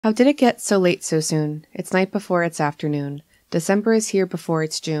How did it get so late so soon? It's night before it's afternoon. December is here before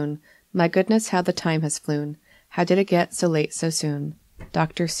it's June. My goodness, how the time has flown. How did it get so late so soon?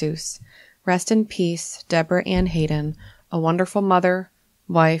 Dr. Seuss. Rest in peace, Deborah Ann Hayden, a wonderful mother,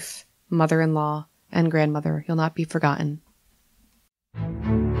 wife, mother-in-law, and grandmother. You'll not be forgotten.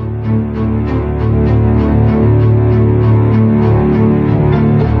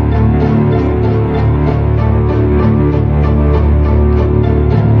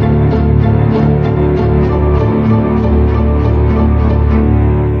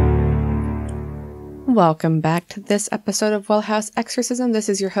 Welcome back to this episode of Well House Exorcism. This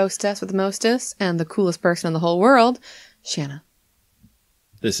is your hostess with the mostest and the coolest person in the whole world, Shanna.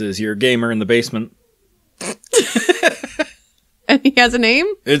 This is your gamer in the basement. And he has a name?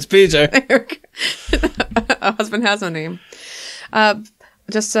 It's PJ. A husband has no name.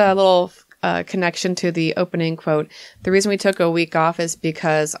 Just a little connection to the opening quote. The reason we took a week off is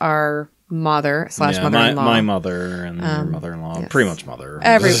because our mother/mother-in-law. My mother and your mother-in-law. Yes. Pretty much mother.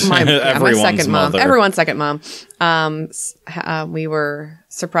 My second mom. Mother. Everyone's second mom. We were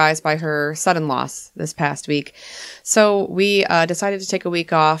surprised by her sudden loss this past week. So we decided to take a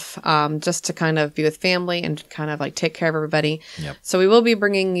week off just to kind of be with family and kind of like take care of everybody. Yep. So we will be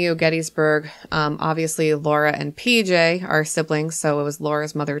bringing you Gettysburg. Obviously, Laura and PJ are siblings. So it was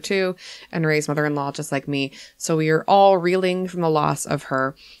Laura's mother too and Ray's mother-in-law just like me. So we are all reeling from the loss of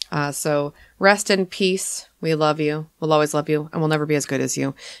her. So rest in peace. We love you. We'll always love you. And we'll never be as good as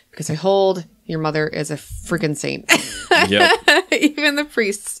you. Because I hold your mother is a freaking saint. Yep. Even the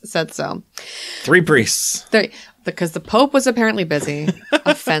priests said so. 3 priests. Because the Pope was apparently busy.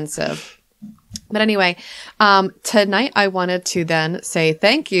 Offensive. But anyway, tonight I wanted to then say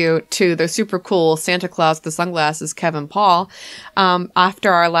thank you to the super cool Santa Claus with the sunglasses, Kevin Paul.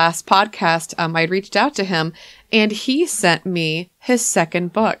 After our last podcast, I reached out to him and he sent me his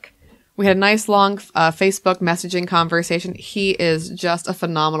second book. We had a nice long Facebook messaging conversation. He is just a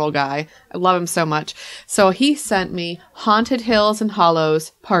phenomenal guy. I love him so much. So he sent me Haunted Hills and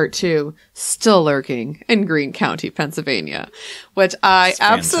Hollows Part 2, Still Lurking in Greene County, Pennsylvania, which I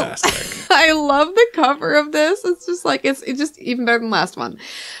absolutely, I love the cover of this. It's just like, it's just even better than the last one.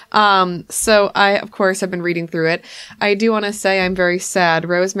 So I, of course, have been reading through it. I do want to say I'm very sad.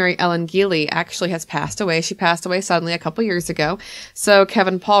 Rosemary Ellen Geely actually has passed away. She passed away suddenly a couple years ago. So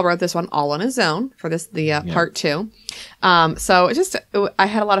Kevin Paul wrote this one all on his own for this, Part 2. So I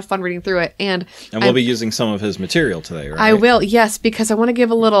had a lot of fun reading through it, and we'll be using some of his material today, right? I will, yes, because I want to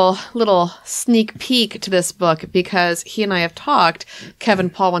give a little sneak peek to this book because he and I have talked. Kevin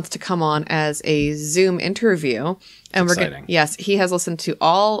Paul wants to come on as a Zoom interview. And yes, he has listened to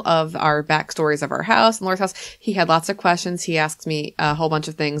all of our backstories of our house and Laura's house. He had lots of questions. He asked me a whole bunch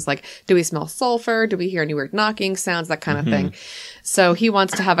of things like, do we smell sulfur? Do we hear any weird knocking sounds? That kind of thing. So he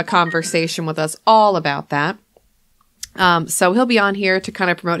wants to have a conversation with us all about that. So he'll be on here to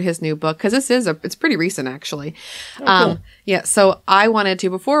kind of promote his new book because it's pretty recent actually. Cool. Yeah. So I wanted to,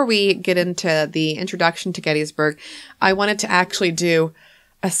 before we get into the introduction to Gettysburg, I wanted to actually do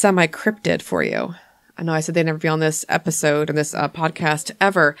a semi-cryptid for you. I know I said they'd never be on this episode or this podcast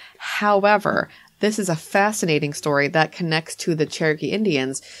ever. However, this is a fascinating story that connects to the Cherokee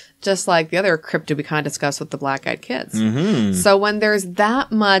Indians, just like the other cryptid we kind of discussed with the Black-Eyed Kids. Mm-hmm. So when there's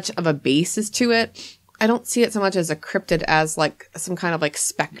that much of a basis to it, I don't see it so much as a cryptid as like some kind of like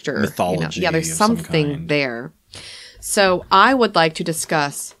specter. Mythology. Yeah, there's something there. So I would like to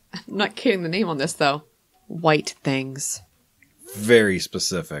discuss, I'm not kidding the name on this though, white things. Very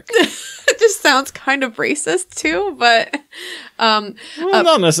specific. It just sounds kind of racist too, but well,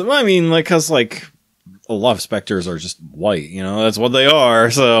 not necessarily. I mean, like, because like a lot of specters are just white, that's what they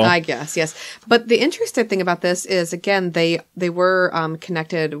are. So I guess, yes. But the interesting thing about this is, again, they were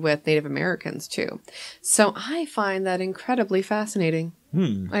connected with Native Americans too. So I find that incredibly fascinating.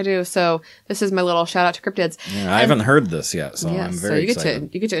 I do. So this is my little shout out to cryptids. Yeah, I haven't heard this yet, so I'm very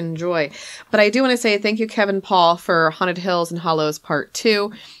excited. You get to enjoy. But I do want to say thank you, Kevin Paul, for Haunted Hills and Hollows Part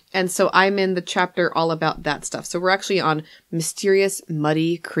 2. And so I'm in the chapter all about that stuff. So we're actually on Mysterious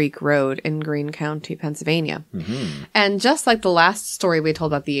Muddy Creek Road in Greene County, Pennsylvania. Mm-hmm. And just like the last story we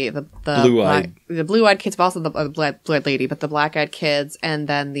told about the blue-eyed kids, but also the blue-eyed lady, but the black-eyed kids, and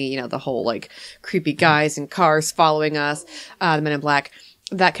then the whole like creepy guys in cars following us, the Men in Black.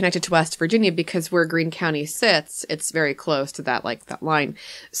 That connected to West Virginia because where Greene County sits, it's very close to that line.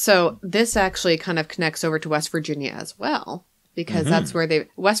 So this actually kind of connects over to West Virginia as well. Because that's where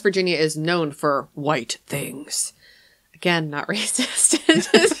West Virginia is known for white things. Again, not racist.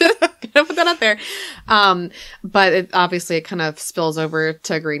 Gonna put that out there. But obviously it kind of spills over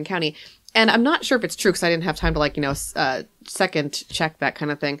to Greene County. And I'm not sure if it's true because I didn't have time to second check that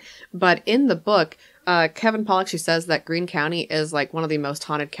kind of thing. But in the book, Kevin Pollak actually says that Greene County is like one of the most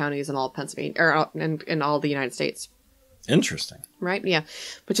haunted counties in all of Pennsylvania or in all the United States. Interesting. Right? Yeah.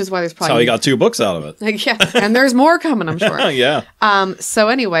 Which is why there's probably... That's how he got 2 books out of it. Yeah. And there's more coming, I'm sure. Yeah. So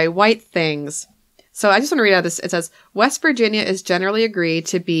anyway, white things. So I just want to read out this. It says, West Virginia is generally agreed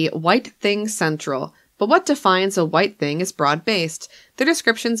to be white thing central, but what defines a white thing is broad-based. The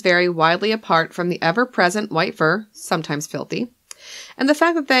descriptions vary widely apart from the ever-present white fur, sometimes filthy, and the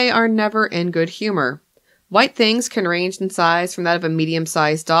fact that they are never in good humor. White things can range in size from that of a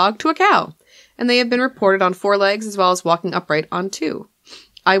medium-sized dog to a cow, and they have been reported on 4 legs as well as walking upright on 2.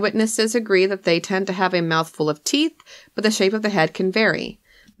 Eyewitnesses agree that they tend to have a mouthful of teeth, but the shape of the head can vary.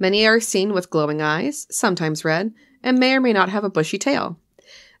 Many are seen with glowing eyes, sometimes red, and may or may not have a bushy tail.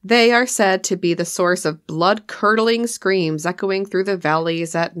 They are said to be the source of blood-curdling screams echoing through the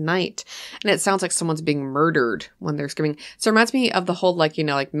valleys at night. And it sounds like someone's being murdered when they're screaming. So it reminds me of the whole,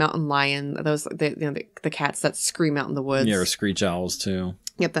 mountain lion, the cats that scream out in the woods. Yeah, or screech owls, too.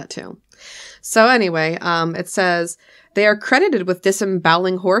 Yep, that too. So anyway, it says, they are credited with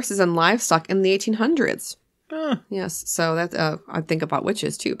disemboweling horses and livestock in the 1800s. Yes, so that I think about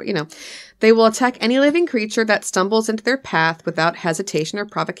witches too, but they will attack any living creature that stumbles into their path without hesitation or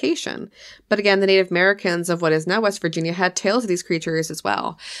provocation. But again, the Native Americans of what is now West Virginia had tales of these creatures as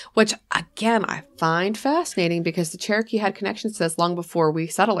well, which again I find fascinating because the Cherokee had connections to this long before we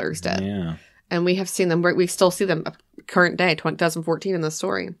settlers did. Yeah. And we have seen them, we still see them current day, 2014 in the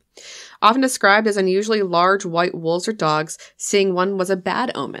story. Often described as unusually large white wolves or dogs, seeing one was a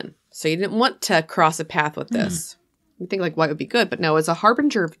bad omen. So you didn't want to cross a path with this. You think white would be good, but no, it's a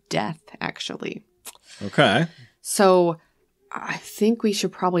harbinger of death, actually. Okay. So I think we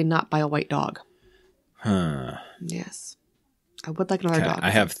should probably not buy a white dog. Huh. Yes. I would like another dog. I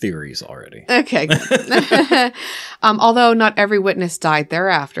have theories already. Okay. Good. Although not every witness died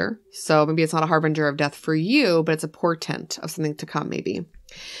thereafter. So maybe it's not a harbinger of death for you, but it's a portent of something to come, maybe.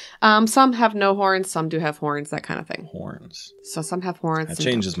 Some have no horns, some do have horns, that kind of thing. Horns. So some have horns. That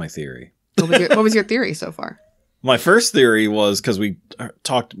changes my theory. What was your theory so far? My first theory was, because we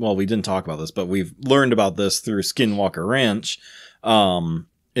didn't talk about this, but we've learned about this through Skinwalker Ranch,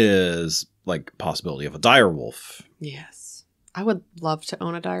 is like possibility of a direwolf. Yes. I would love to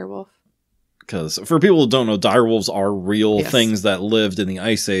own a direwolf. Because for people who don't know, direwolves are real things that lived in the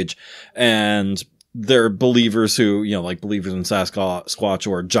Ice Age, and they're believers who, believers in Sasquatch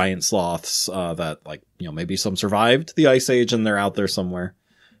or giant sloths, that maybe some survived the Ice Age and they're out there somewhere.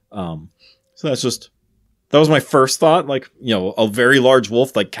 So that was my first thought. A very large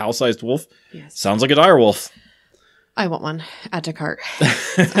wolf, like cow-sized wolf. Yes. Sounds like a direwolf. I want one. Add to cart.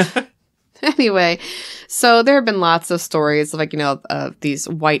 Anyway, so there have been lots of stories of these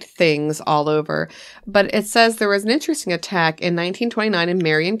white things all over. But it says there was an interesting attack in 1929 in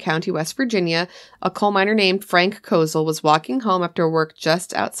Marion County, West Virginia. A coal miner named Frank Kozel was walking home after work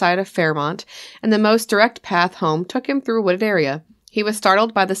just outside of Fairmont, and the most direct path home took him through a wooded area. He was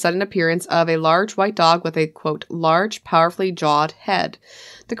startled by the sudden appearance of a large white dog with a, quote, large, powerfully jawed head.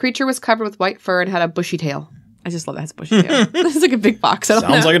 The creature was covered with white fur and had a bushy tail. I just love that it's a bushy tail. This is like a big box. Sounds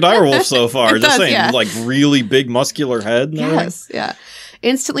like a direwolf so far. Just saying, yeah. Really big muscular head. Yes, yeah.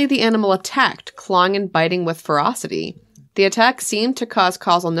 Instantly, the animal attacked, clawing and biting with ferocity. The attack seemed to cause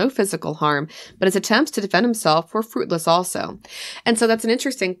Kozel no physical harm, but his attempts to defend himself were fruitless also. And so that's an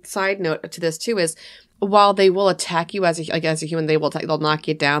interesting side note to this too, is while they will attack you as a human, they'll knock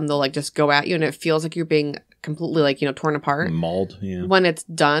you down, they'll just go at you, and it feels like you're being completely torn apart. Mauled, yeah. When it's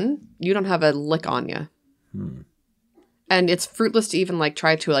done, you don't have a lick on you. And it's fruitless to even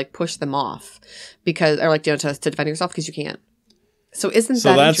try to push them off because, or to defend yourself because you can't. So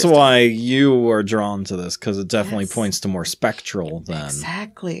that's why you are drawn to this, because it definitely points to more spectral then.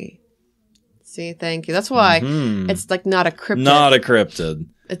 Exactly. See, thank you. That's why it's not a cryptid. Not a cryptid.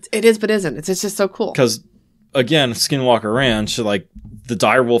 It is, but isn't. It's just so cool. Because again, Skinwalker Ranch, the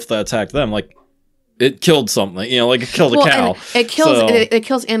direwolf that attacked them, it killed something. It killed a cow. It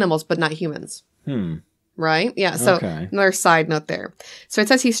kills animals, but not humans. Right? Yeah. So another side note there. So it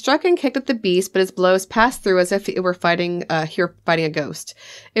says he struck and kicked at the beast, but his blows passed through as if it were fighting a ghost.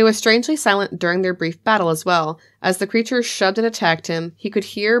 It was strangely silent during their brief battle as well. As the creature shoved and attacked him, he could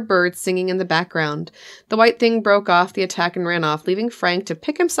hear birds singing in the background. The white thing broke off the attack and ran off, leaving Frank to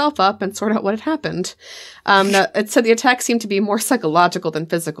pick himself up and sort out what had happened. It said the attack seemed to be more psychological than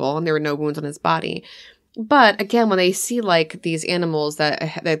physical, and there were no wounds on his body. But again, when they see these animals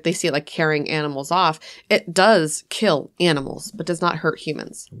that they see carrying animals off, it does kill animals, but does not hurt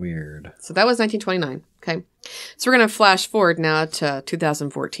humans. Weird. So that was 1929. Okay. So we're going to flash forward now to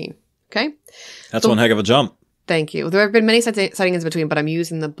 2014. Okay? That's one heck of a jump. Thank you. There have been many sightings in between, but I'm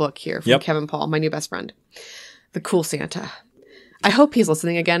using the book here from Kevin Paul, my new best friend. The Cool Santa. I hope he's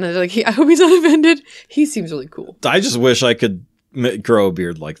listening again. I hope he's not offended. He seems really cool. I just wish I could grow a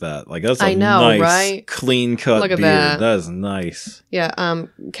beard like that. Like, that's a nice, right? Clean cut beard. That is nice. Yeah.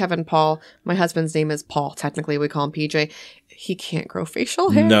 Kevin Paul. My husband's name is Paul. Technically, we call him PJ. He can't grow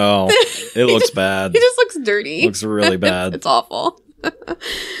facial hair. No, it looks bad. He just looks dirty. Looks really bad. It's awful.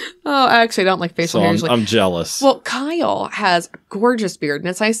 Oh, actually, I don't like facial hair usually. I'm jealous. Well, Kyle has a gorgeous beard, and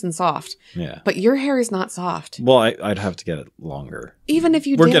it's nice and soft. Yeah. But your hair is not soft. Well, I'd have to get it longer. Even if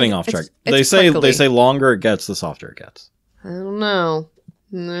you We're getting off track. They say longer it gets, the softer it gets. I don't know.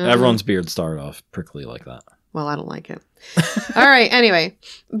 No. Everyone's beard started off prickly like that. Well, I don't like it. All right. Anyway,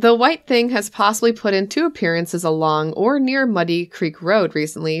 the White Thing has possibly put in 2 appearances along or near Muddy Creek Road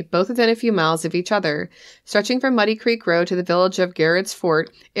recently, both within a few miles of each other. Stretching from Muddy Creek Road to the village of Garrett's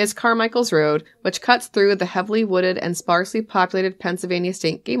Fort is Carmichael's Road, which cuts through the heavily wooded and sparsely populated Pennsylvania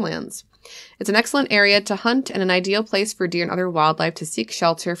state game lands. It's an excellent area to hunt and an ideal place for deer and other wildlife to seek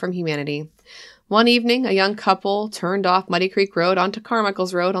shelter from humanity. One evening, a young couple turned off Muddy Creek Road onto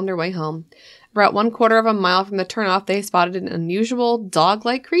Carmichael's Road on their way home. About 1/4 of a mile from the turnoff, they spotted an unusual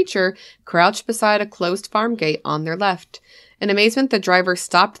dog-like creature crouched beside a closed farm gate on their left. In amazement, the driver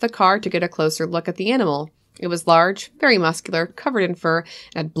stopped the car to get a closer look at the animal. It was large, very muscular, covered in fur,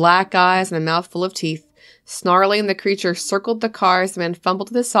 and had black eyes and a mouth full of teeth. Snarling, the creature circled the car as the man fumbled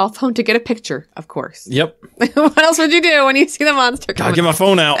with his cell phone to get a picture, of course. Yep. What else would you do when you see the monster coming? Gotta get my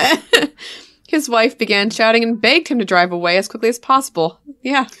phone out. His wife began shouting and begged him to drive away as quickly as possible.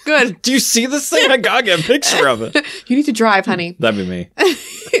 Yeah, good. Do you see this thing? I gotta get a picture of it. You need to drive, honey. That'd be me.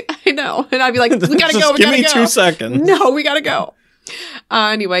 I know. And I'd be like, we gotta go, give me 2 seconds. No, we gotta go.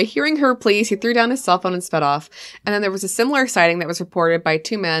 Anyway, hearing her pleas, he threw down his cell phone and sped off. And then there was a similar sighting that was reported by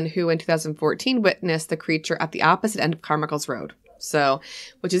 2 men who in 2014 witnessed the creature at the opposite end of Carmichael's Road. So,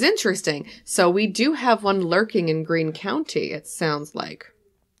 which is interesting. So we do have one lurking in Greene County, it sounds like.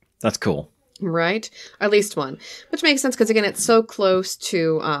 That's cool. Right? At least one. Which makes sense because, again, it's so close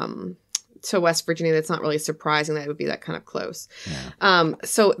to West Virginia, that's not really surprising that it would be that kind of close. Yeah.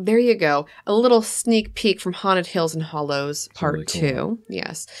 So there you go. A little sneak peek from Haunted Hills and Hollows, Part really 2. Cool.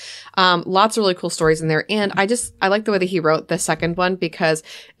 Yes. Lots of really cool stories in there. And I like the way that he wrote the second one because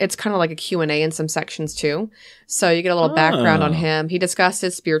it's kind of like a Q&A in some sections too. So you get a little background on him. He discussed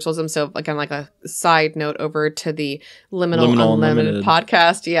his spiritualism. So again, like a side note over to the Liminal Unlimited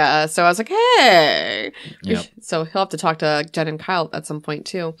podcast. Yeah. So I was like, hey. Yep. So he'll have to talk to Jen and Kyle at some point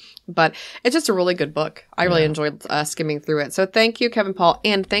too. But it's just a really good book. I really enjoyed skimming through it. So thank you, Kevin Paul.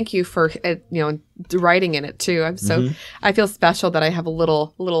 And thank you for, writing in it too. I'm so, I feel special that I have a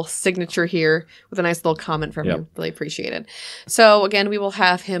little signature here with a nice little comment from him. Really appreciate it. So again, we will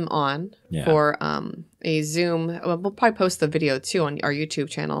have him on for a Zoom. We'll probably post the video too on our YouTube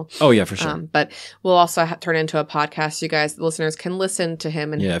channel. Oh yeah, for sure. But we'll also turn it into a podcast. So you guys, the listeners, can listen to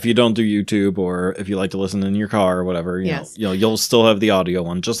him. And if you don't do YouTube or if you like to listen in your car or whatever, you know, you'll still have the audio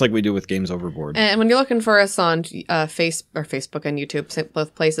one, just like we do with Games Overboard. And when you're looking for us on Facebook and YouTube,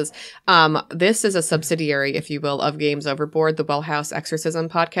 both places, this is a subsidiary, if you will, of Games Overboard, the Well House Exorcism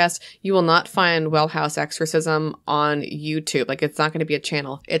podcast. You will not find Well House Exorcism on YouTube. Like, it's not going to be a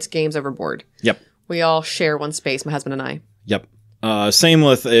channel. It's Games Overboard. Yep. We all share one space, my husband and I. Yep. Same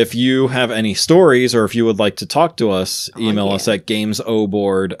with if you have any stories or if you would like to talk to us, email us at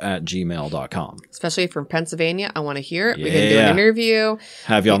gamesoboard@gmail.com. Especially from Pennsylvania. I want to hear it. We can do an interview.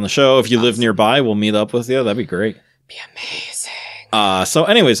 Have you on the show. If you live nearby, we'll meet up with you. That'd be great. Be amazing. So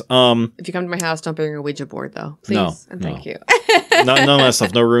anyways, if you come to my house, don't bring a Ouija board though. Please. No, and thank you. None of that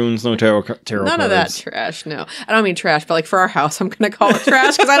stuff. No runes, no tarot None cards. Of that trash. No. I don't mean trash, but like for our house, I'm going to call it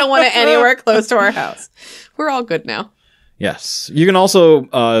trash because I don't want it anywhere close to our house. We're all good now. Yes. You can also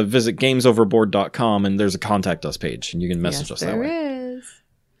visit gamesoverboard.com and there's a contact us page and you can message us that way. There is.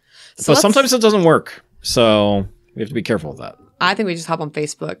 So but sometimes it doesn't work. So we have to be careful of that. I think we just hop on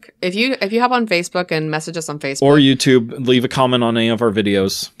Facebook. If you hop on Facebook and message us on Facebook. Or YouTube, leave a comment on any of our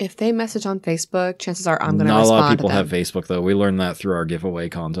videos. If they message on Facebook, chances are I'm going to respond to them. Not a lot of people have Facebook, though. We learned that through our giveaway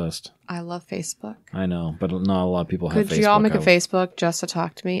contest. I love Facebook. I know, but not a lot of people have Facebook. Could you all make a Facebook just to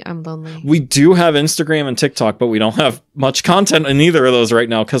talk to me? I'm lonely. We do have Instagram and TikTok, but we don't have much content in either of those right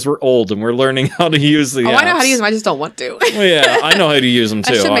now because we're old and we're learning how to use the apps. I know how to use them. I just don't want to. Well, yeah, I know how to use them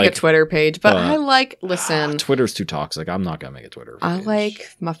too. I should make a Twitter page, but I listen. Twitter's too toxic. I'm not going to make a Twitter page. I like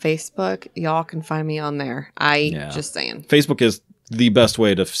my Facebook. Y'all can find me on there. Just saying. Facebook is the best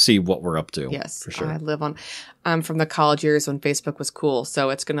way to see what we're up to. Yes, for sure. I'm from the college years when Facebook was cool,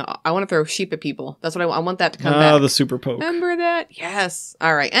 so I want to throw sheep at people. That's what I want that to come back. The super poke. Remember that? Yes.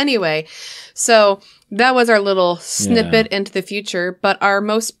 All right. Anyway, so that was our little snippet into the future, but our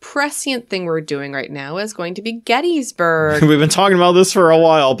most prescient thing we're doing right now is going to be Gettysburg. We've been talking about this for a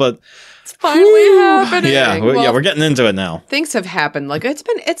while, but it's finally happening. Yeah, we're getting into it now. Things have happened. Like it's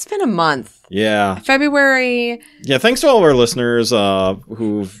been a month. Yeah. February. Yeah, thanks to all of our listeners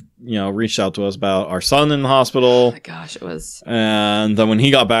who've, reached out to us about our son in the hospital. Oh my gosh, it was. And then when he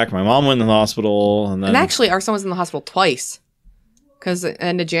got back, my mom went in the hospital. And actually, our son was in the hospital twice. Because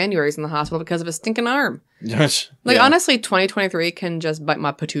end of January he's in the hospital because of his stinking arm. Honestly, 2023 can just bite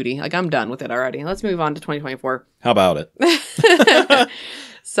my patootie. Like, I'm done with it already. Let's move on to 2024. How about it?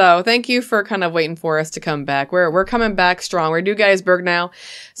 So thank you for kind of waiting for us to come back. We're coming back strong. We're due Gettysburg now.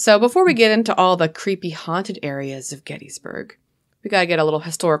 So before we get into all the creepy haunted areas of Gettysburg, we got to get a little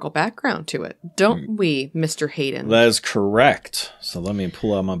historical background to it. Don't we, Mr. Hayden? That is correct. So let me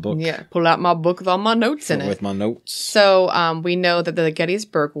pull out my book. Yeah, pull out my book with all my notes in it. With my notes. So we know that the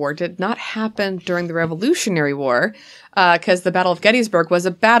Gettysburg War did not happen during the Revolutionary War because the Battle of Gettysburg was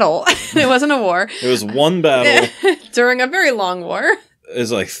a battle. It wasn't a war. It was one battle. During a very long war. It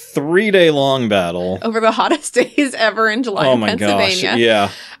was a 3-day long battle. Over the hottest days ever in July in Pennsylvania. Gosh,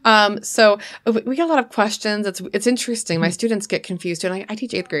 yeah. So we got a lot of questions. It's interesting. My students get confused, and I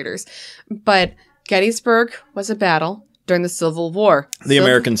teach 8th graders. But Gettysburg was a battle during the Civil War. The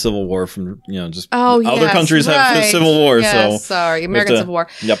American Civil War from, just other countries have the Civil War. Yes, sorry, American Civil War.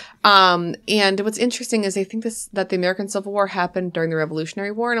 Yep. And what's interesting is they think that the American Civil War happened during the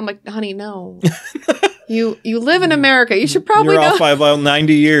Revolutionary War, and I'm like, honey, no. You live in America. You should probably know. You're off by about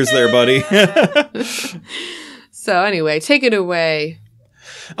 90 years there, buddy. So anyway, take it away.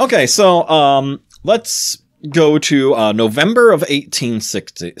 Okay, so let's go to November of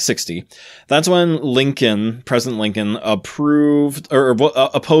 1860. That's when President Lincoln opposed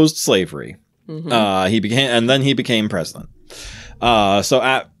slavery. Mm-hmm. He became president.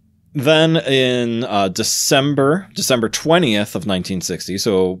 Then in December 20th of 1960,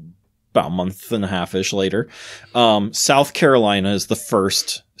 so about a month and a half-ish later, South Carolina is the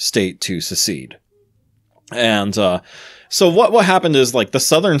first state to secede. And so what happened is, like, the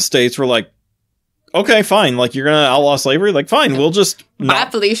southern states were like, okay, fine, like, you're gonna outlaw slavery? Like, fine, we'll just... Bye,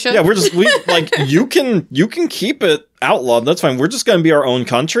 Felicia. Yeah, you can keep it outlawed, that's fine. We're just gonna be our own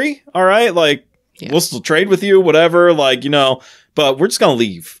country, all right? Like, we'll still trade with you, whatever, like, but we're just gonna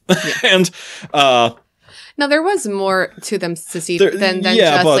leave. Yeah. And... Now, there was more to them secede than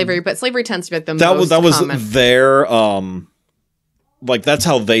just slavery, but slavery tends to be the most common. That was their, like, that's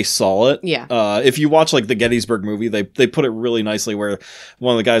how they saw it. Yeah. If you watch, like, the Gettysburg movie, they put it really nicely where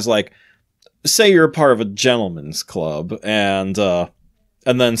one of the guys, like, say you're a part of a gentleman's club, and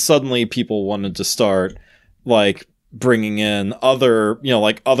then suddenly people wanted to start, like, bringing in other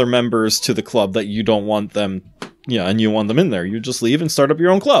members to the club that you don't want them, and you want them in there. You just leave and start up your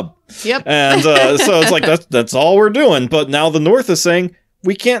own club. Yep. And so it's like, that's all we're doing. But now the North is saying,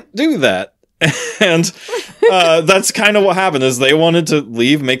 we can't do that. And that's kind of what happened, is they wanted to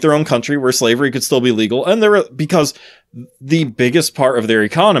leave, make their own country where slavery could still be legal. And because the biggest part of their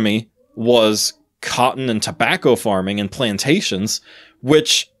economy was cotton and tobacco farming and plantations,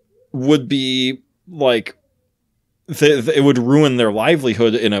 which would be like, it would ruin their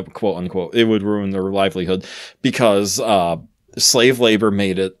livelihood in a quote unquote. It would ruin their livelihood because slave labor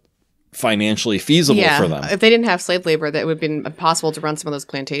made it financially feasible for them. If they didn't have slave labor, that would have been impossible to run some of those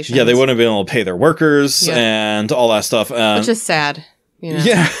plantations. Yeah, they wouldn't have been able to pay their workers and all that stuff. Which is sad.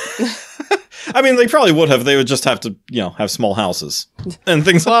 Yeah. I mean, they probably would have. They would just have to, have small houses and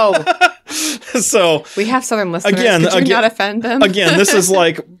things. Whoa. So we have Southern listeners. Could you not offend them? Again, this is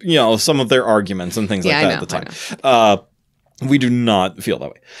like, some of their arguments and things like that at the time. We do not feel that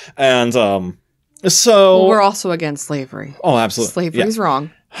way. And so... we're also against slavery. Oh, absolutely. Slavery's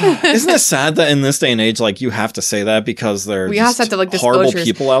wrong. Isn't it sad that in this day and age, like, you have to say that because we just have to, like, horrible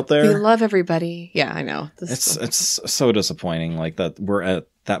people out there? We love everybody. Yeah, I know. It's so disappointing, like, that we're at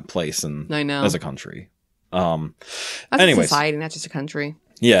that place as a country. That's a society, not just a country.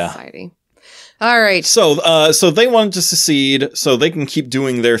 Yeah. Society. All right. So they wanted to secede so they can keep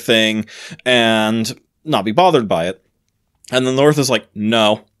doing their thing and not be bothered by it. And the North is like,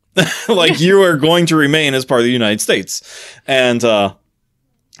 no, like, you are going to remain as part of the United States. And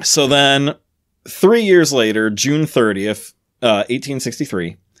so then 3 years later, June 30th,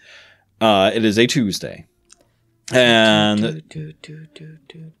 1863, it is a Tuesday. And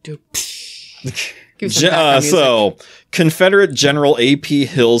so Confederate General A.P.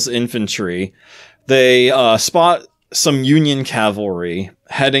 Hill's infantry, they spot some Union cavalry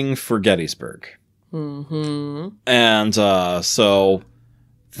heading for Gettysburg. Mm-hmm. And so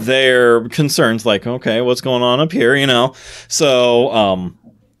they're concerned, like, okay, what's going on up here, you know? So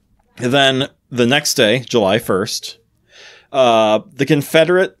then the next day, July 1st, the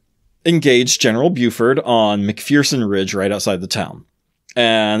Confederate engaged General Buford on McPherson Ridge right outside the town.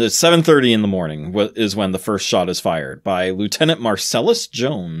 And it's 7:30 in the morning is when the first shot is fired by Lieutenant Marcellus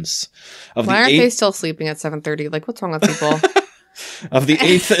Jones. Why aren't they still sleeping at 7:30? Like, what's wrong with people? Of the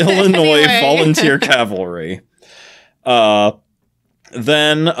 8th Illinois Volunteer Cavalry.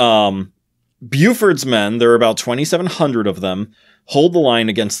 Then Buford's men, there are about 2,700 of them, hold the line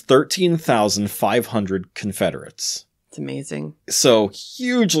against 13,500 Confederates. It's amazing. So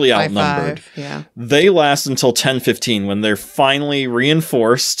hugely outnumbered. 5. Yeah. They last until 10:15 when they're finally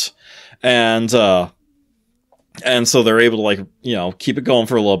reinforced, and so they're able to, like, you know, keep it going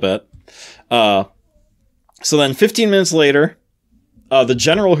for a little bit. So then 15 minutes later, the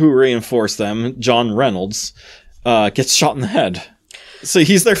general who reinforced them, John Reynolds, gets shot in the head. So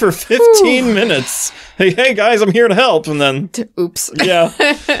he's there for 15 minutes. Hey guys, I'm here to help. And then, oops. Yeah.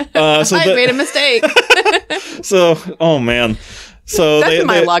 So I made a mistake. So, oh man. So that's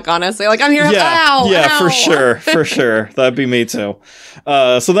my luck, honestly. Like, I'm here. Yeah, ow. For sure. That'd be me too.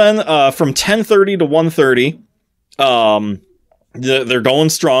 So then, from 10:30 to 1:30, they're going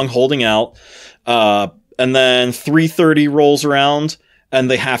strong, holding out. And then 3:30 rolls around, and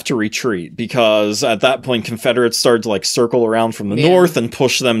they have to retreat because at that point, Confederates started to, like, circle around from the north and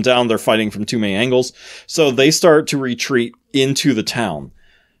push them down. They're fighting from too many angles, so they start to retreat into the town.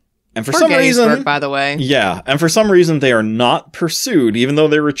 And for some reason, by the way, and for some reason, they are not pursued, even though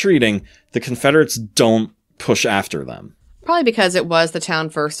they're retreating. The Confederates don't push after them. Probably because it was the town,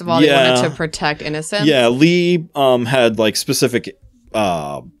 first of all. They wanted to protect innocents. Yeah, Lee had, like, specific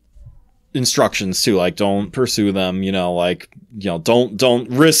instructions to, like, don't pursue them, you know, like, you know, don't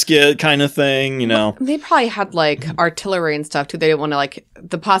risk it kind of thing, you know. They probably had, like, artillery and stuff too. They didn't want to, like,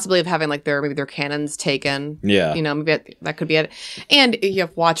 the possibility of having, like, maybe their cannons taken. Yeah. You know, maybe that could be it. And you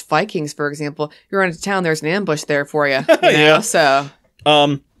have watched Vikings, for example. You're into town, there's an ambush there for you. You know?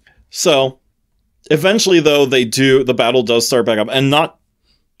 So eventually, though, the battle does start back up, and not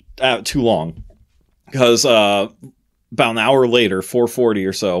too long, because about an hour later, 4:40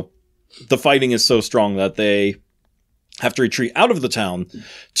 or so, the fighting is so strong that they have to retreat out of the town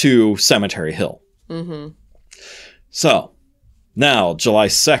to Cemetery Hill. Mm-hmm. So, now, July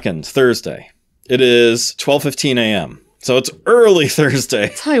 2nd, Thursday. It is 12:15 a.m. So it's early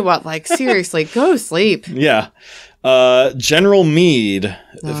Thursday. Tell you what, like, seriously, go to sleep. Yeah. General Meade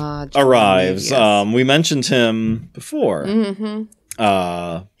arrives. Yes. We mentioned him before. Mm-hmm.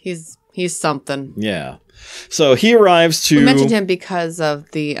 He's something. Yeah. So he arrives to... We mentioned him because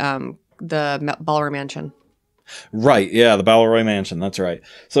of the Balleroy Mansion. Right, yeah, the Balleroy Mansion, that's right.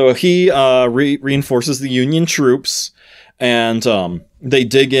 So he reinforces the Union troops, and they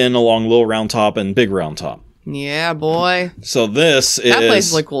dig in along Little Round Top and Big Round Top. Yeah, boy. So that place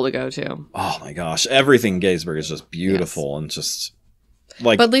is really cool to go to. Oh my gosh, everything in Gettysburg is just beautiful and just...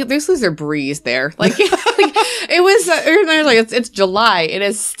 Like, but there's a breeze there. Like, it was like it's July. It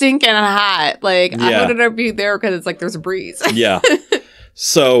is stinking hot. Like, I wanted to be there because it's like there's a breeze. Yeah.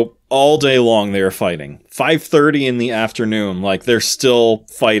 So all day long they are fighting. 5:30 in the afternoon, like, they're still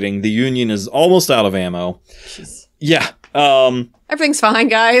fighting. The Union is almost out of ammo. Jeez. Yeah. Everything's fine,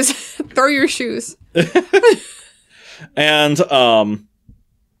 guys. Throw your shoes. And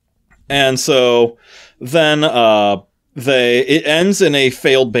so then it ends in a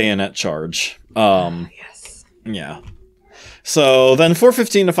failed bayonet charge. Yes. Yeah. So then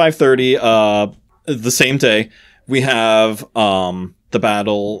 4:15 to 5:30, the same day, we have the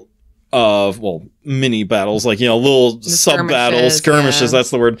battle of, well, mini battles, like, you know, little sub-battles, skirmishes, that's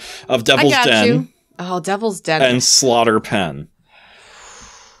the word, of Devil's Den. You. Oh, Devil's Den. And Slaughter Pen.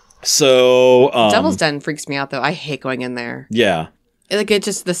 So, Devil's Den freaks me out, though. I hate going in there. Yeah. Like, it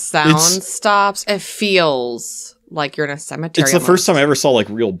just, the sound stops. It feels like you're in a cemetery. It's the first time I ever saw, like,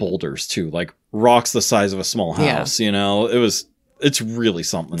 real boulders, too. Like, rocks the size of a small house, you know? It's really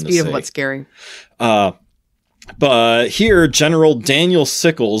something to see. It's beautiful, but scary. But here, General Daniel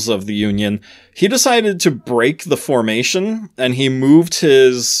Sickles of the Union, he decided to break the formation, and he moved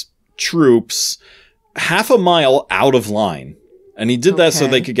his troops half a mile out of line. And he did that so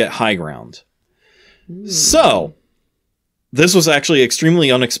they could get high ground. So, this was actually extremely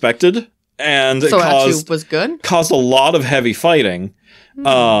unexpected, and it caused a lot of heavy fighting.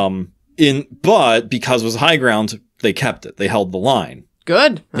 But because it was high ground, they kept it. They held the line.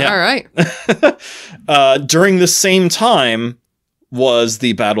 Good. Yeah. All right. During the same time, was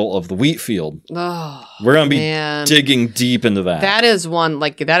the Battle of the Wheat Field. Oh, we're going to be digging deep into that. That is one,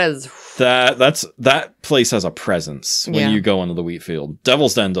 like, that place has a presence when you go into the Wheat Field.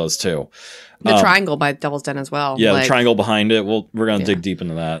 Devil's Den does too. The Triangle by Devil's Den as well. Yeah, the triangle behind it. We're going to dig deep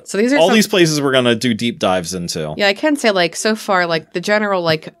into that. So these are these places we're going to do deep dives into. Yeah, I can say, like, so far, like, the general,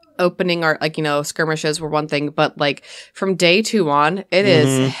 like, opening are, like, skirmishes were one thing, but, like, from day 2 on, it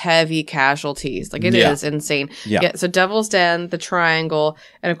is heavy casualties. Like, it is insane. Yeah. So Devil's Den, the Triangle,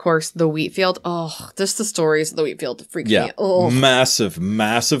 and, of course, the Wheat Field. Oh, just the stories of the Wheat Field freak me. Oh. Massive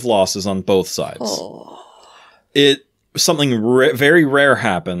losses on both sides. Oh. Something very rare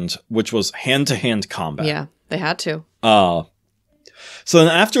happened, which was hand-to-hand combat. Yeah, they had to. So then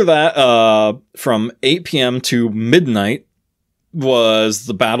after that, from 8 p.m. to midnight was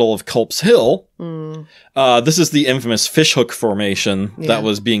the Battle of Culp's Hill. This is the infamous fishhook formation that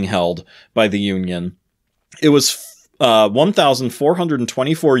was being held by the Union. It was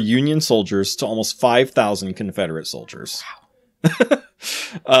 1,424 Union soldiers to almost 5,000 Confederate soldiers.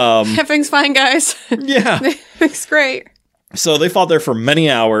 Wow. Everything's fine, guys. Yeah. Everything's great. So they fought there for many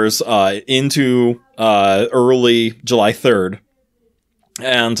hours into early July 3rd.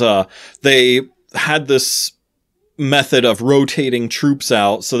 And they had this method of rotating troops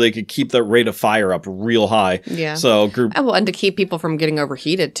out so they could keep the rate of fire up real high. Yeah. So and to keep people from getting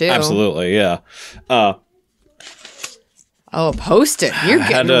overheated, too. Absolutely, yeah. Post-it. You're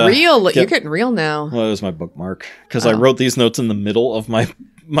getting real. You're getting real now. Well, it was my bookmark. Because I wrote these notes in the middle of my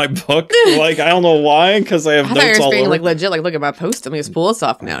book. Like, I don't know why, because I have notes all over. Like, legit, like, look at my post-it. Let me just pull this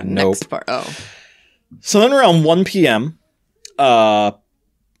off now. Nope. Next part. Oh. So then around 1 p.m.,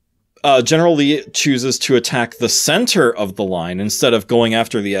 General Lee chooses to attack the center of the line instead of going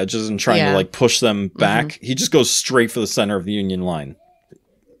after the edges and trying to, like, push them back. He just goes straight for the center of the Union line.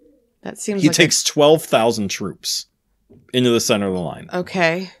 That seems He takes 12,000 troops into the center of the line.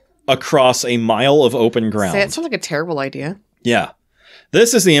 Okay. Across a mile of open ground. That sounds like a terrible idea. Yeah.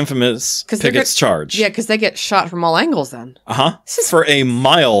 This is the infamous Pickett's Charge. Yeah, because they get shot from all angles then. Uh-huh. For a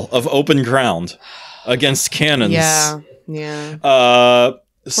mile of open ground against cannons. Yeah.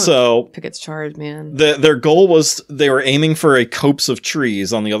 So Pickett's Charge, man. Their goal was they were aiming for a copse of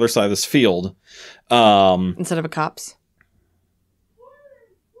trees on the other side of this field. Instead of a copse.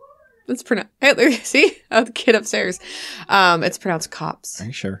 It's pronounced. Hey, see? Oh, the kid upstairs. It's pronounced cops. Are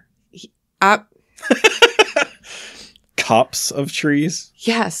you sure? Copse of trees?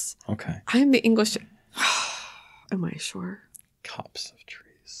 Yes. Okay. I'm the English. Am I sure? Copse of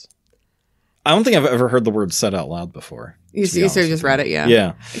trees. I don't think I've ever heard the word said out loud before. You just read it, yeah.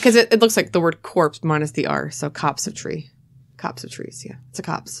 Yeah. Because it looks like the word corpse minus the R. So copse of tree. Copse of trees, yeah. It's a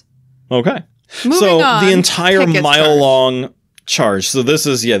copse. Okay. Moving on, the entire mile-long charge. So this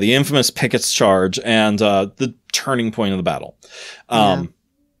is, the infamous Pickett's Charge and the turning point of the battle. It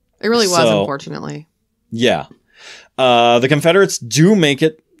really was, unfortunately. Yeah. The Confederates do make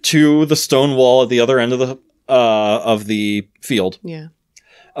it to the stone wall at the other end of the field. Yeah.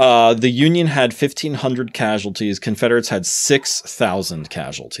 The Union had 1,500 casualties. Confederates had 6,000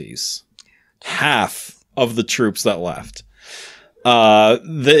 casualties. Half of the troops that left.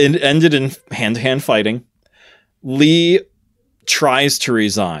 It ended in hand-to-hand fighting. Lee tries to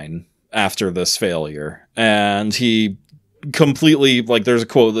resign after this failure, and he completely, like, there's a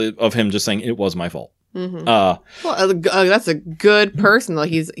quote of him just saying, "It was my fault." Mm-hmm. That's a good person. Like,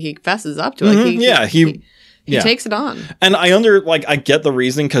 he fesses up to it. He takes it on. And I get the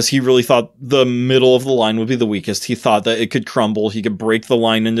reasoning, because he really thought the middle of the line would be the weakest. He thought that it could crumble. He could break the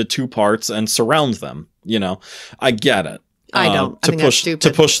line into 2 parts and surround them. I get it. I don't. I think that's stupid.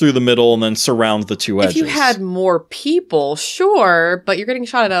 To push through the middle and then surround the 2 edges. If you had more people, sure, but you're getting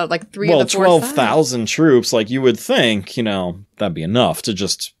shot at like 3 of the 4 12,000 troops, like, you would think, that'd be enough to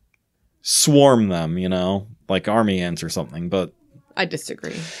just swarm them, like army ants or something, but I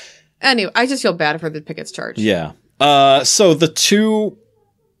disagree. Anyway, I just feel bad for the Pickett's Charge. Yeah. So the 2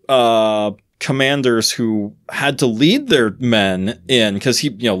 commanders who had to lead their men in, because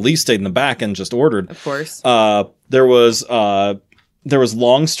Lee stayed in the back and just ordered. Of course. There was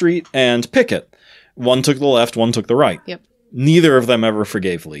Longstreet and Pickett. One took the left, one took the right. Yep. Neither of them ever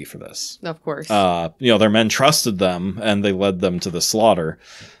forgave Lee for this. Of course. Their men trusted them, and they led them to the slaughter.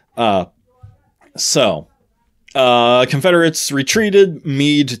 Confederates retreated.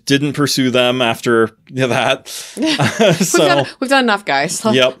 Meade didn't pursue them after that. We've done enough, guys.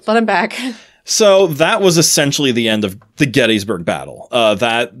 Let him back. So that was essentially the end of the Gettysburg battle.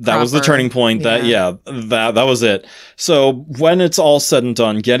 That was the turning point. That was it. So when it's all said and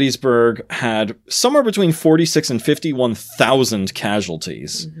done, Gettysburg had somewhere between 46 and 51,000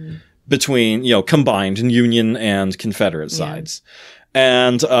 casualties. Mm-hmm. between, combined Union and Confederate sides.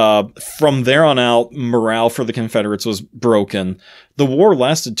 And from there on out, morale for the Confederates was broken. The war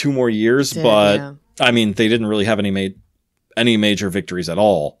lasted 2 more years, but I mean, they didn't really have any major victories at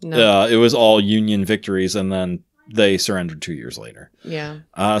all. No. It was all Union victories, and then they surrendered 2 years later. Yeah.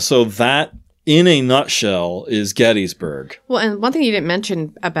 So that, in a nutshell, is Gettysburg. Well, and one thing you didn't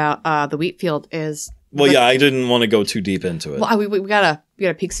mention about the wheat field is... Well, I didn't want to go too deep into it. Well, we gotta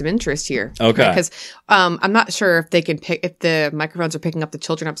pique some interest here. Okay. Because I'm not sure if they can if the microphones are picking up the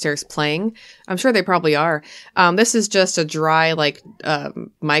children upstairs playing. I'm sure they probably are. This is just a dry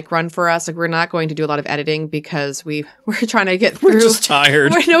mic run for us. Like, we're not going to do a lot of editing because we're trying to get through. We're just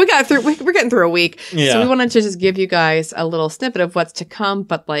tired. We got through. We're getting through a week. Yeah. So we wanted to just give you guys a little snippet of what's to come.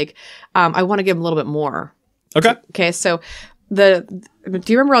 But I want to give them a little bit more. Okay. Okay. So. Do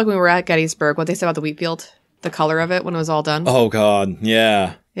you remember when we were at Gettysburg, what they said about the wheat field? The color of it when it was all done? Oh, God.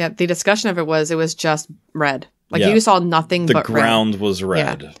 Yeah. Yeah. The discussion of it was just red. You saw nothing but red. The ground was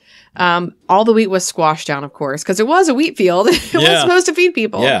red. Yeah. All the wheat was squashed down, of course, because it was a wheat field. It was supposed to feed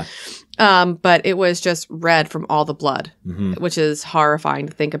people. Yeah. But it was just red from all the blood, which is horrifying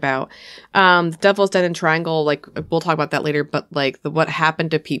to think about. The Devil's Den and Triangle, we'll talk about that later, but what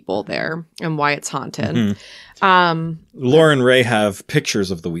happened to people there and why it's haunted. Laura and Ray have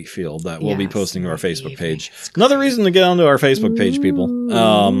pictures of the wheat field that we'll be posting to our Facebook page. Another reason to get onto our Facebook page, people,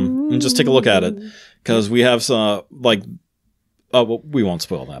 and just take a look at it, because we have some well, we won't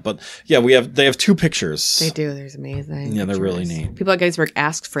spoil that, but yeah, they have 2 pictures. They do. There's amazing. Yeah, they're really neat. People at Gettysburg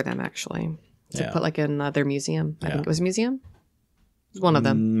asked for them actually to put in their museum. I think it was a museum. It was one of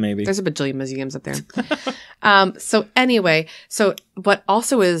them. Maybe. There's a bajillion museums up there. So anyway, what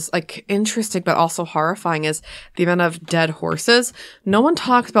also is interesting but also horrifying is the amount of dead horses. No one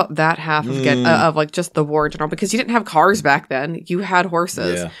talks about that half of just the war in general, because you didn't have cars back then. You had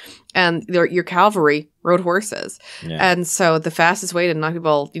horses. Yeah. And your cavalry rode horses. Yeah. And so the fastest way to knock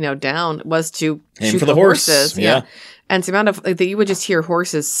people, down was to aim shoot for the horses. Yeah. And the amount of, that you would just hear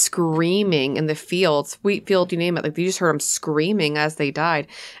horses screaming in the fields, wheat field, you name it. You just heard them screaming as they died.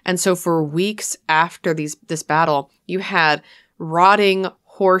 And so for weeks after this battle, you had rotting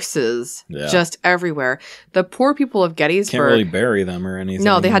horses just everywhere. The poor people of Gettysburg can't really bury them or anything.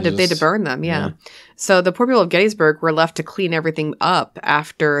 No, they had to burn them. Yeah. So the poor people of Gettysburg were left to clean everything up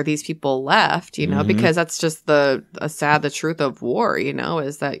after these people left, because that's just the truth of war,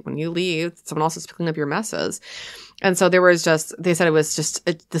 is that when you leave, someone else is picking up your messes. And so they said it was just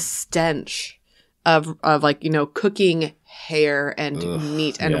the stench of cooking hair and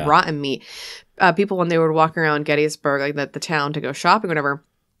meat and rotten meat. People, when they would walk around Gettysburg, the town, to go shopping or whatever,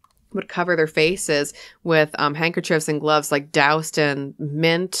 would cover their faces with handkerchiefs and gloves, doused in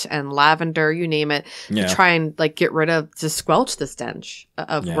mint and lavender, you name it, to try and get rid of, to squelch the stench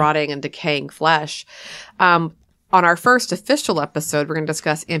of rotting and decaying flesh. On our first official episode, we're going to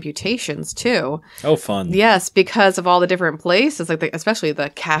discuss amputations too. Oh, fun. Yes, because of all the different places, especially the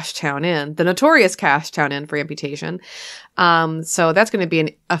Cash Town Inn, the notorious Cash Town Inn for amputation. So that's going to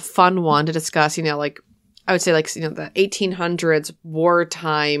be a fun one to discuss, I would say the 1800s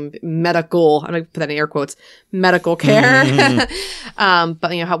wartime medical, I'm going to put that in air quotes, medical care.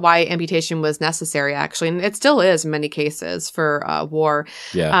 But why amputation was necessary actually. And it still is in many cases for war.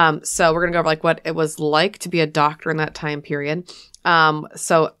 Yeah. So we're going to go over what it was like to be a doctor in that time period.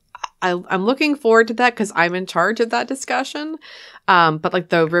 So I'm looking forward to that because I'm in charge of that discussion. But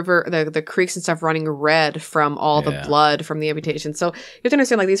the river, the creeks and stuff running red from all the blood from the amputation. So you have to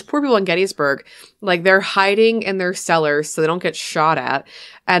understand, these poor people in Gettysburg, they're hiding in their cellars so they don't get shot at.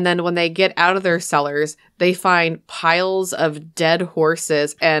 And then when they get out of their cellars, they find piles of dead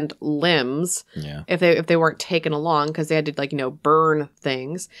horses and limbs. Yeah. If they weren't taken along, because they had to burn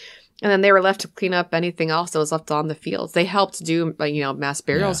things. And then they were left to clean up anything else that was left on the fields. They helped do mass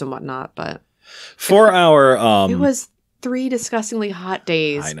burials and whatnot, but for our it was 3 disgustingly hot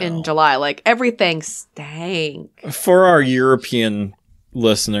days in July. Everything stank. For our European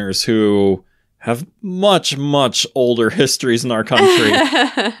listeners who have much, much older histories in our country,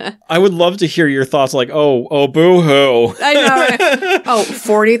 I would love to hear your thoughts oh, boo-hoo. I know. Oh,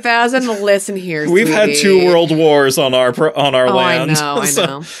 40,000? Listen here, We've had 2 world wars on our land. I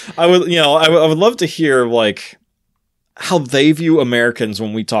know. I would love to hear, how they view Americans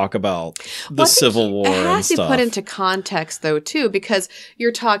when we talk about the Civil War and stuff. It has to be put into context, though, too, because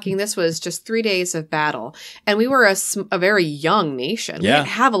you're talking, this was just 3 days of battle, and we were a very young nation. We didn't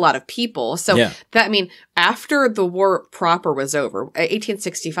have a lot of people. So after the war proper was over,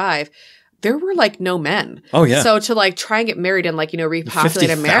 1865, there were like no men. Oh yeah. So to like try and get married and like, repopulate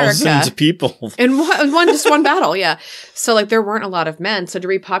America. 50,000 people. In one battle. Yeah. So like there weren't a lot of men. So to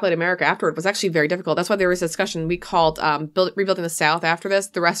repopulate America afterward was actually very difficult. That's why there was a discussion we called rebuilding the South after this,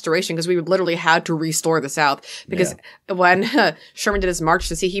 the restoration, because we literally had to restore the South because when Sherman did his march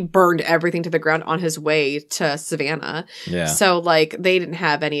to sea, he burned everything to the ground on his way to Savannah. Yeah. So like they didn't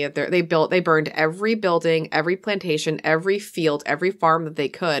have any of they burned every building, every plantation, every field, every farm that they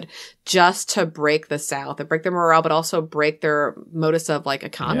could, just to break the South and break their morale, but also break their modus of like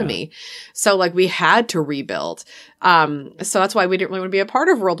economy. Yeah. So like we had to rebuild. So that's why we didn't really want to be a part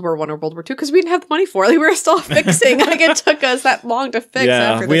of World War I or World War II, because we didn't have the money for it. Like, we were still fixing. Like it took us that long to fix.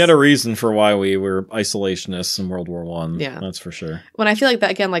 Yeah, we had a reason for why we were isolationists in World War I. Yeah, that's for sure. When I feel like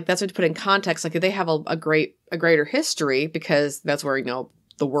that again, like that's what to put in context. Like they have a greater history because that's where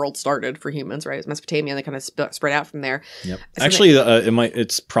the world started for humans, right? It's Mesopotamia, and they kind of spread out from there. Yep. So actually,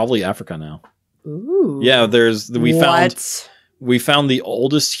 it's probably Africa now. Ooh. Yeah, we found the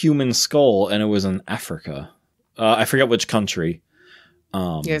oldest human skull, and it was in Africa. I forget which country.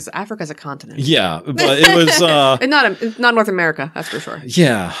 Yes, Africa's a continent. Yeah, but it was and not North America, that's for sure.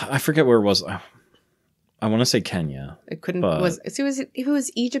 Yeah, I forget where it was. I want to say Kenya. It couldn't. If it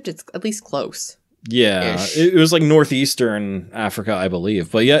was Egypt, it's at least close. Yeah, it was like northeastern Africa, I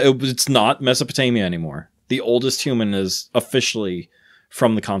believe. But yeah, it's not Mesopotamia anymore. The oldest human is officially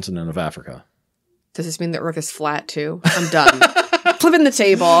from the continent of Africa. Does this mean the Earth is flat too? I'm done. Flipping the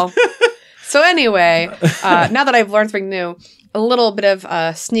table. So anyway, now that I've learned something new, a little bit of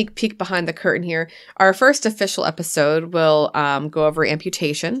a sneak peek behind the curtain here. Our first official episode will go over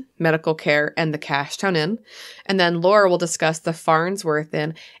amputation, medical care, and the Cashtown Inn. And then Laura will discuss the Farnsworth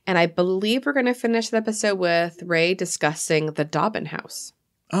Inn. And I believe we're going to finish the episode with Ray discussing the Dobbin House.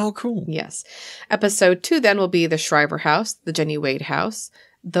 Oh, cool. Yes. Episode 2 then will be the Shriver House, the Jenny Wade House,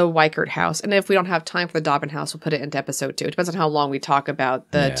 the Weichert House. And if we don't have time for the Dobbin House, we'll put it into episode 2. It depends on how long we talk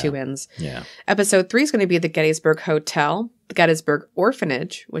about the two inns. Yeah. Episode 3 is going to be the Gettysburg Hotel, the Gettysburg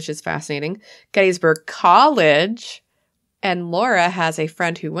Orphanage, which is fascinating, Gettysburg College. And Laura has a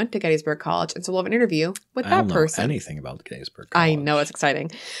friend who went to Gettysburg College, and so we'll have an interview with that person. I don't know anything about Gettysburg College. I know, it's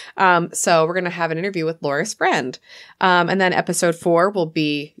exciting. So we're going to have an interview with Laura's friend. And then episode 4 will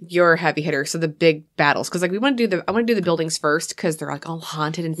be your heavy hitter, so the big battles. Because like I want to do the buildings first, because they're like all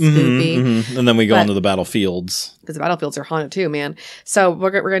haunted and spooky. Mm-hmm. And then we go into the battlefields. Because the battlefields are haunted too, man. So we're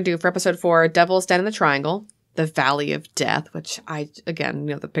going to do for episode 4, Devil's Den in the Triangle, the Valley of Death, which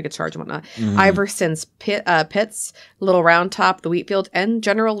the Picket Charge and whatnot. Mm-hmm. Iverson's Pits, Little Round Top, the Wheatfield, and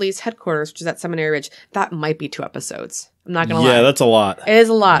General Lee's headquarters, which is at Seminary Ridge. That might be 2 episodes. I'm not going to lie. Yeah, that's a lot. It is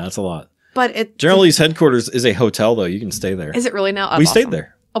a lot. Yeah, that's a lot. But General Lee's headquarters is a hotel, though. You can stay there. Is it really now? We stayed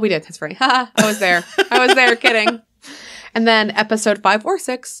there. Oh, we did. That's right. I was there. Kidding. And then episode 5 or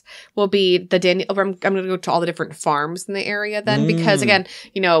 6 will be the Daniel. I'm going to go to all the different farms in the area then, because again,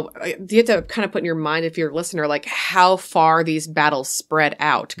 you have to kind of put in your mind, if you're a listener, like how far these battles spread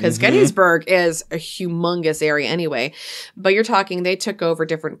out, because Gettysburg is a humongous area anyway. But you're talking, they took over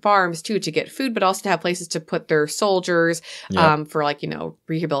different farms too to get food, but also to have places to put their soldiers for like,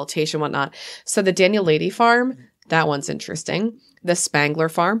 rehabilitation, whatnot. So the Daniel Lady Farm, that one's interesting. The Spangler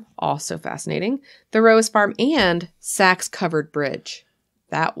Farm, also fascinating. The Rose Farm and Sachs Covered Bridge.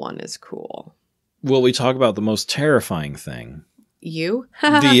 That one is cool. Will we talk about the most terrifying thing? You?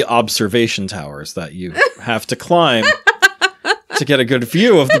 The observation towers that you have to climb to get a good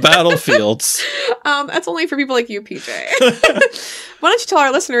view of the battlefields. That's only for people like you, PJ. Why don't you tell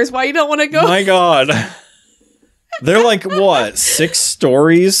our listeners why you don't want to go? My God. They're like, what, 6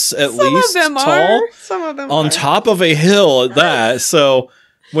 stories at least tall? Some of them on top of a hill at that. So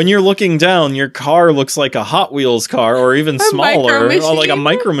when you're looking down, your car looks like a Hot Wheels car, or even smaller, or like a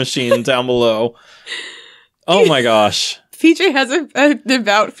micro machine down below. Oh my gosh. PJ has a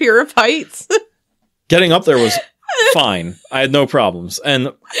devout fear of heights. Getting up there was fine. I had no problems.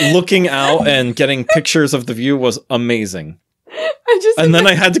 And looking out and getting pictures of the view was amazing. And then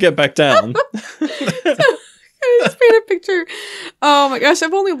I had to get back down. I just made a picture. Oh my gosh,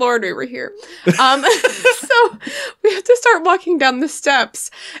 if only Lord were here. So we have to start walking down the steps.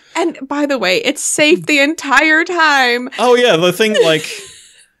 And by the way, it's safe the entire time. Oh yeah, the thing, like,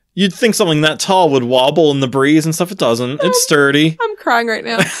 you'd think something that tall would wobble in the breeze and stuff. It doesn't. It's sturdy. I'm crying right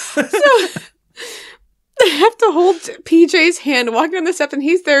now. So I have to hold PJ's hand walking down the steps, and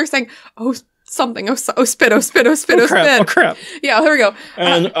he's there saying, "Oh, something. Oh, spit. Oh, crap. Yeah, here we go.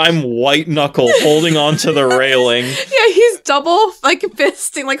 And I'm white knuckle holding onto the railing. Yeah, he's double, like,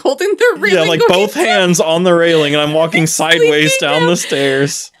 fisting, like, holding the railing. Yeah, like, both hands on the railing, and I'm walking sideways down the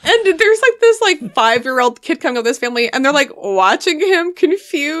stairs. And there's, like, this, like, 5-year-old kid coming up with this family, and they're, like, watching him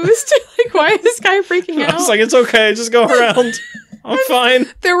confused. Like, why is this guy freaking out? I was like, it's okay, just go around. I'm fine.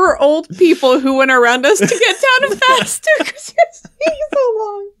 There were old people who went around us to get down faster because you're taking so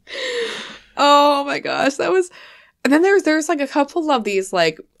long. Oh my gosh, that was. And then there's like a couple of these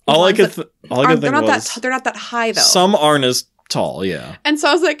like. All I could think was they're not that high though. Some aren't as tall, yeah. And so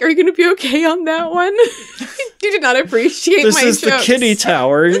I was like, "Are you going to be okay on that one?" You did not appreciate this my is jokes. the kiddie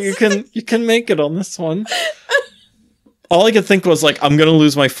tower. You can make it on this one. All I could think was like, I'm going to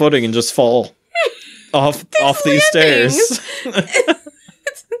lose my footing and just fall. Off these stairs.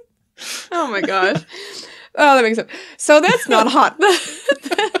 Oh my gosh. Oh, that makes sense. So that's not hot.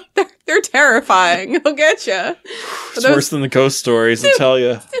 They're terrifying. They'll get you. It's worse than the ghost stories, I tell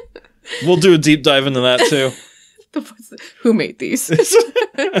you. We'll do a deep dive into that too. Who made these?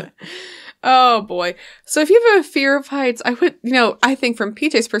 Oh boy. So if you have a fear of heights, I would, I think from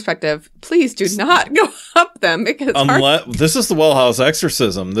PJ's perspective, please do not go up them because this is the well house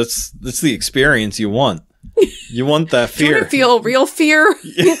exorcism. That's the experience you want. You want that fear. You want to feel real fear?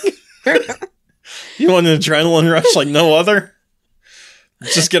 You want an adrenaline rush like no other?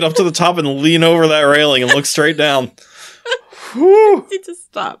 Just get up to the top and lean over that railing and look straight down. You need to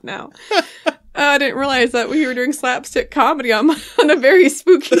stop now. I didn't realize that we were doing slapstick comedy on a very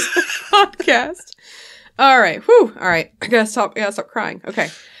spooky podcast. All right. Whew. All right. I gotta stop crying. Okay.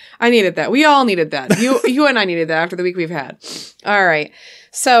 I needed that. We all needed that. You and I needed that after the week we've had. All right.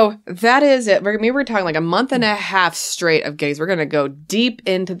 So that is it. We're talking like a month and a half straight of Gettys. We're going to go deep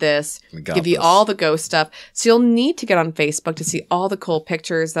into this, give you all the ghost stuff. So you'll need to get on Facebook to see all the cool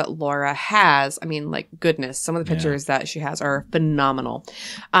pictures that Laura has. I mean, like, goodness, some of the pictures that she has are phenomenal.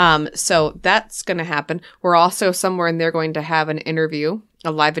 So that's going to happen. We're also somewhere in there going to have a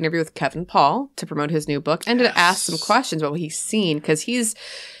live interview with Kevin Paul to promote his new book and to ask some questions about what he's seen, because he's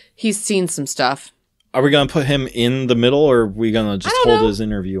seen some stuff. Are we going to put him in the middle, or are we going to just hold his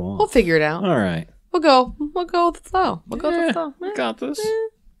interview on? We'll figure it out. All right. We'll go with the flow. We'll go with the flow. We got this.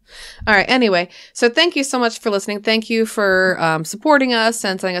 All right. Anyway, so thank you so much for listening. Thank you for supporting us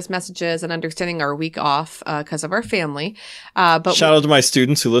and sending us messages and understanding our week off because of our family. But shout out to my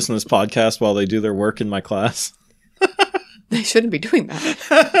students who listen to this podcast while they do their work in my class. They shouldn't be doing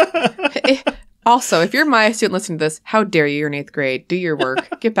that. Also, if you're my student listening to this, how dare you? You're in 8th grade. Do your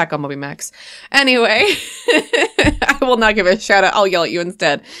work. Get back on MobyMax. Anyway, I will not give a shout out. I'll yell at you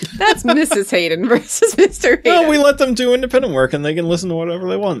instead. That's Mrs. Hayden versus Mr. Hayden. No, we let them do independent work, and they can listen to whatever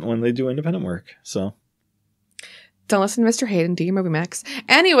they want when they do independent work. So don't listen to Mr. Hayden. Do your MobyMax.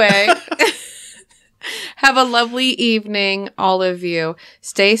 Anyway, have a lovely evening, all of you.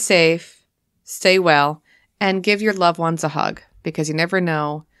 Stay safe, stay well, and give your loved ones a hug, because you never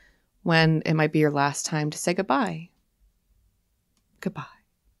know when it might be your last time to say goodbye. Goodbye.